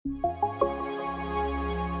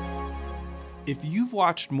If you've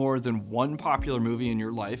watched more than one popular movie in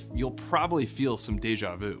your life, you'll probably feel some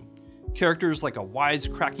deja vu. Characters like a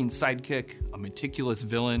wisecracking sidekick, a meticulous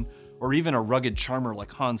villain, or even a rugged charmer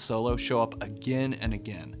like Han Solo show up again and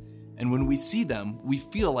again. And when we see them, we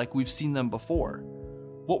feel like we've seen them before.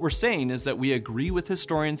 What we're saying is that we agree with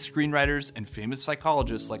historians, screenwriters, and famous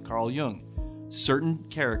psychologists like Carl Jung. Certain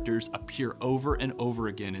characters appear over and over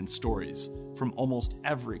again in stories from almost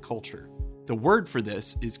every culture. The word for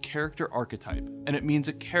this is character archetype, and it means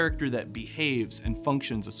a character that behaves and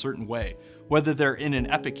functions a certain way, whether they're in an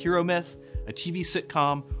epic hero myth, a TV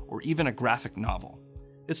sitcom, or even a graphic novel.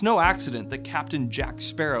 It's no accident that Captain Jack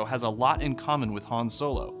Sparrow has a lot in common with Han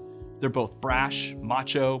Solo. They're both brash,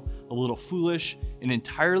 macho, a little foolish, and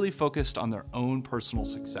entirely focused on their own personal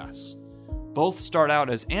success. Both start out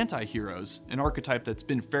as anti-heroes, an archetype that's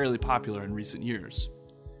been fairly popular in recent years.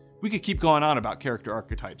 We could keep going on about character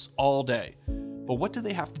archetypes all day, but what do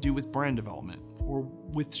they have to do with brand development, or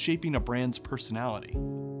with shaping a brand's personality?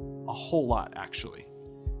 A whole lot, actually.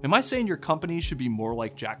 Am I saying your company should be more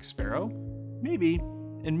like Jack Sparrow? Maybe,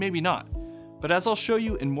 and maybe not. But as I'll show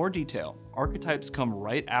you in more detail, archetypes come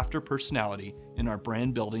right after personality in our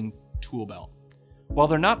brand building tool belt. While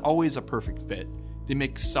they're not always a perfect fit, they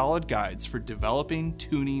make solid guides for developing,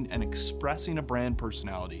 tuning, and expressing a brand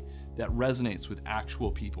personality that resonates with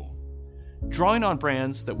actual people. Drawing on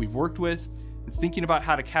brands that we've worked with and thinking about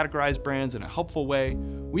how to categorize brands in a helpful way,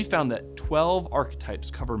 we found that 12 archetypes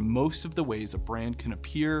cover most of the ways a brand can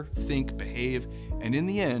appear, think, behave, and in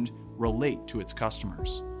the end, relate to its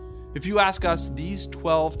customers. If you ask us, these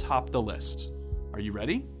 12 top the list. Are you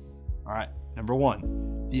ready? All right, number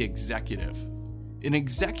 1, the executive. An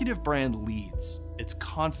executive brand leads. It's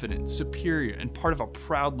confident, superior, and part of a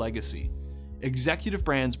proud legacy. Executive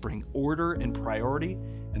brands bring order and priority,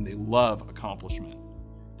 and they love accomplishment.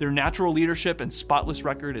 Their natural leadership and spotless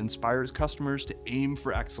record inspires customers to aim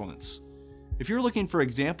for excellence. If you're looking for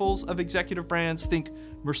examples of executive brands, think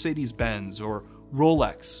Mercedes-Benz or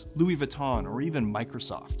Rolex, Louis Vuitton, or even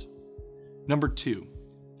Microsoft. Number 2,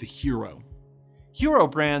 the hero. Hero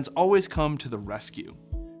brands always come to the rescue.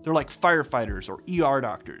 They're like firefighters or ER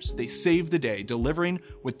doctors. They save the day, delivering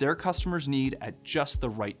what their customers need at just the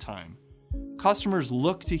right time. Customers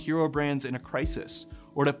look to hero brands in a crisis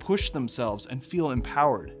or to push themselves and feel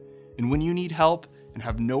empowered. And when you need help and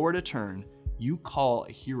have nowhere to turn, you call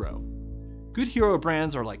a hero. Good hero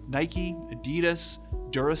brands are like Nike, Adidas,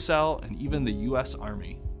 Duracell, and even the US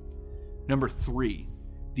Army. Number 3,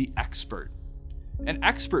 the expert. An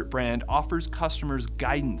expert brand offers customers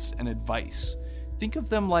guidance and advice. Think of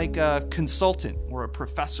them like a consultant or a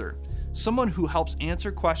professor, someone who helps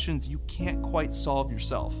answer questions you can't quite solve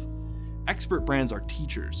yourself. Expert brands are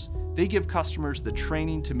teachers. They give customers the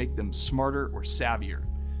training to make them smarter or savvier.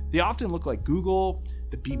 They often look like Google,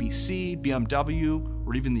 the BBC, BMW,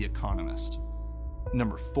 or even The Economist.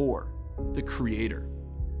 Number 4, the creator.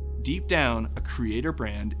 Deep down, a creator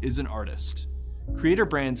brand is an artist. Creator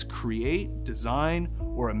brands create, design,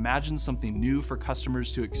 or imagine something new for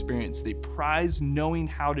customers to experience. They prize knowing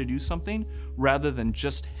how to do something rather than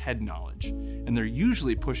just head knowledge, and they're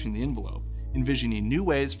usually pushing the envelope, envisioning new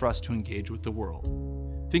ways for us to engage with the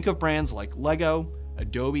world. Think of brands like Lego,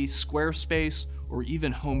 Adobe, Squarespace, or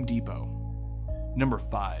even Home Depot. Number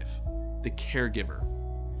 5, the caregiver.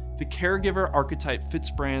 The caregiver archetype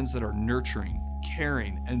fits brands that are nurturing,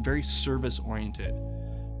 caring, and very service-oriented.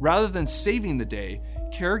 Rather than saving the day,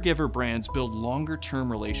 caregiver brands build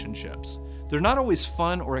longer-term relationships. They're not always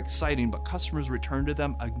fun or exciting, but customers return to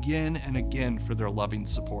them again and again for their loving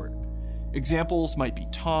support. Examples might be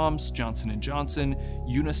Tom's, Johnson & Johnson,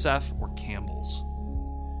 UNICEF, or Campbell's.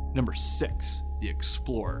 Number 6, the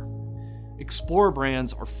explorer. Explorer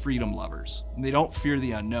brands are freedom lovers, and they don't fear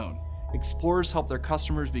the unknown. Explorers help their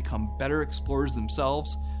customers become better explorers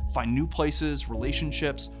themselves, find new places,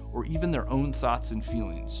 relationships, or even their own thoughts and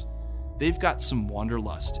feelings. They've got some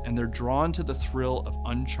wanderlust, and they're drawn to the thrill of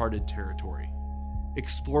uncharted territory.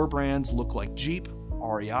 Explorer brands look like Jeep,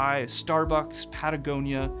 REI, Starbucks,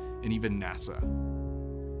 Patagonia, and even NASA.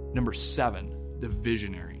 Number 7, the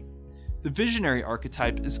visionary. The visionary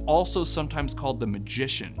archetype is also sometimes called the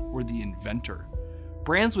magician or the inventor.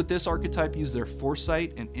 Brands with this archetype use their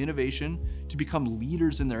foresight and innovation to become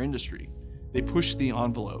leaders in their industry. They push the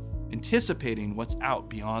envelope, anticipating what's out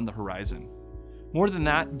beyond the horizon. More than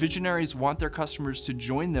that, visionaries want their customers to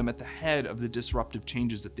join them at the head of the disruptive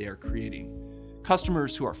changes that they are creating.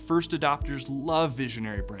 Customers who are first adopters love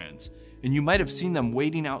visionary brands, and you might have seen them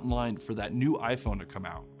waiting out in line for that new iPhone to come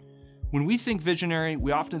out. When we think visionary,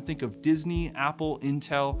 we often think of Disney, Apple,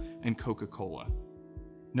 Intel, and Coca-Cola.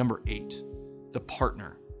 Number 8, the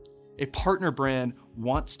partner. A partner brand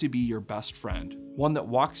wants to be your best friend, one that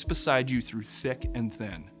walks beside you through thick and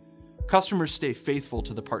thin. Customers stay faithful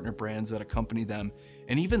to the partner brands that accompany them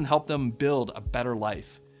and even help them build a better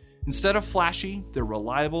life. Instead of flashy, they're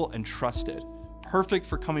reliable and trusted, perfect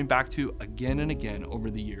for coming back to again and again over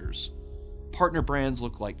the years. Partner brands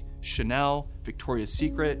look like Chanel, Victoria's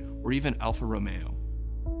Secret, or even Alfa Romeo.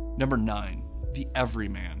 Number 9, the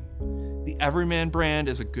Everyman. The Everyman brand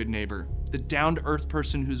is a good neighbor, the down-to-earth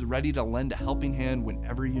person who's ready to lend a helping hand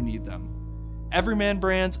whenever you need them. Everyman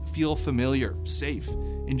brands feel familiar, safe,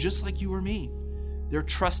 and just like you or me. They're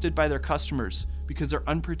trusted by their customers because they're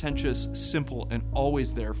unpretentious, simple, and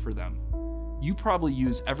always there for them. You probably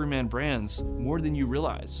use Everyman brands more than you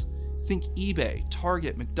realize. Think eBay,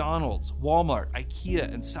 Target, McDonald's, Walmart,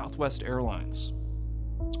 IKEA, and Southwest Airlines.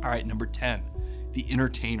 All right, number 10, the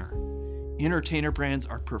Entertainer. Entertainer brands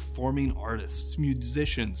are performing artists,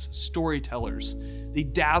 musicians, storytellers. They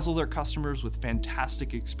dazzle their customers with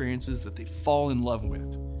fantastic experiences that they fall in love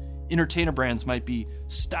with. Entertainer brands might be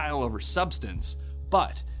style over substance,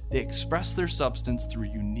 but they express their substance through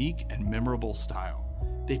unique and memorable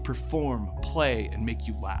style. They perform, play, and make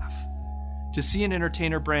you laugh. To see an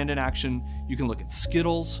Entertainer brand in action, you can look at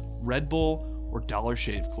Skittles, Red Bull, or Dollar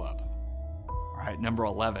Shave Club. All right, number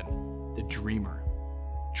 11, the Dreamer.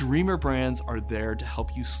 Dreamer brands are there to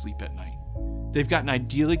help you sleep at night. They've got an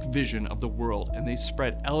idyllic vision of the world, and they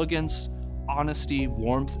spread elegance, honesty,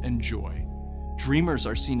 warmth, and joy. Dreamers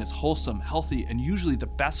are seen as wholesome, healthy, and usually the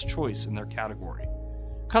best choice in their category.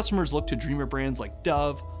 Customers look to Dreamer brands like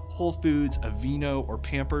Dove, Whole Foods, Aveeno, or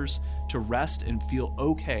Pampers to rest and feel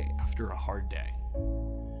okay after a hard day.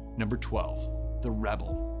 Number 12, the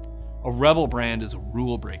Rebel. A Rebel brand is a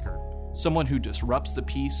rule breaker, someone who disrupts the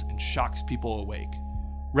peace and shocks people awake.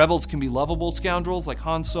 Rebels can be lovable scoundrels like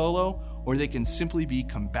Han Solo, or they can simply be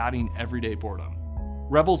combating everyday boredom.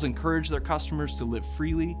 Rebels encourage their customers to live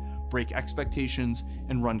freely, break expectations,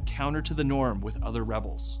 and run counter to the norm with other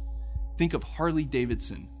rebels. Think of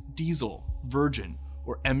Harley-Davidson, Diesel, Virgin,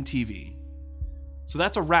 or MTV. So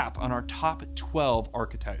that's a wrap on our top 12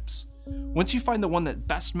 archetypes. Once you find the one that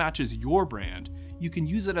best matches your brand, you can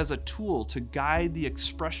use it as a tool to guide the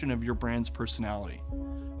expression of your brand's personality.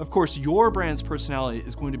 Of course, your brand's personality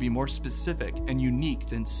is going to be more specific and unique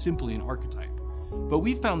than simply an archetype. But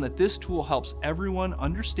we found that this tool helps everyone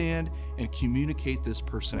understand and communicate this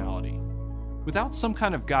personality. Without some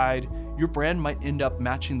kind of guide, your brand might end up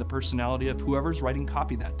matching the personality of whoever's writing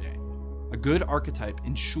copy that day. A good archetype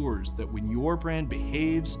ensures that when your brand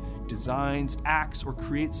behaves, designs, acts, or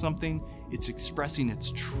creates something, it's expressing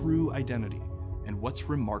its true identity and what's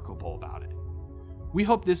remarkable about it. We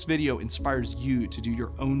hope this video inspires you to do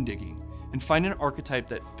your own digging and find an archetype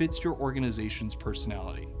that fits your organization's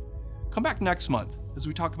personality. Come back next month as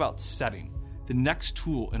we talk about setting, the next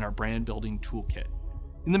tool in our brand building toolkit.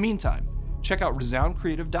 In the meantime, check out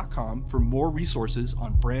resoundcreative.com for more resources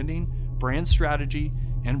on branding, brand strategy,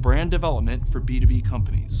 and brand development for B2B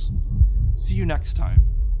companies. See you next time,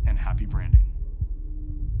 and happy branding.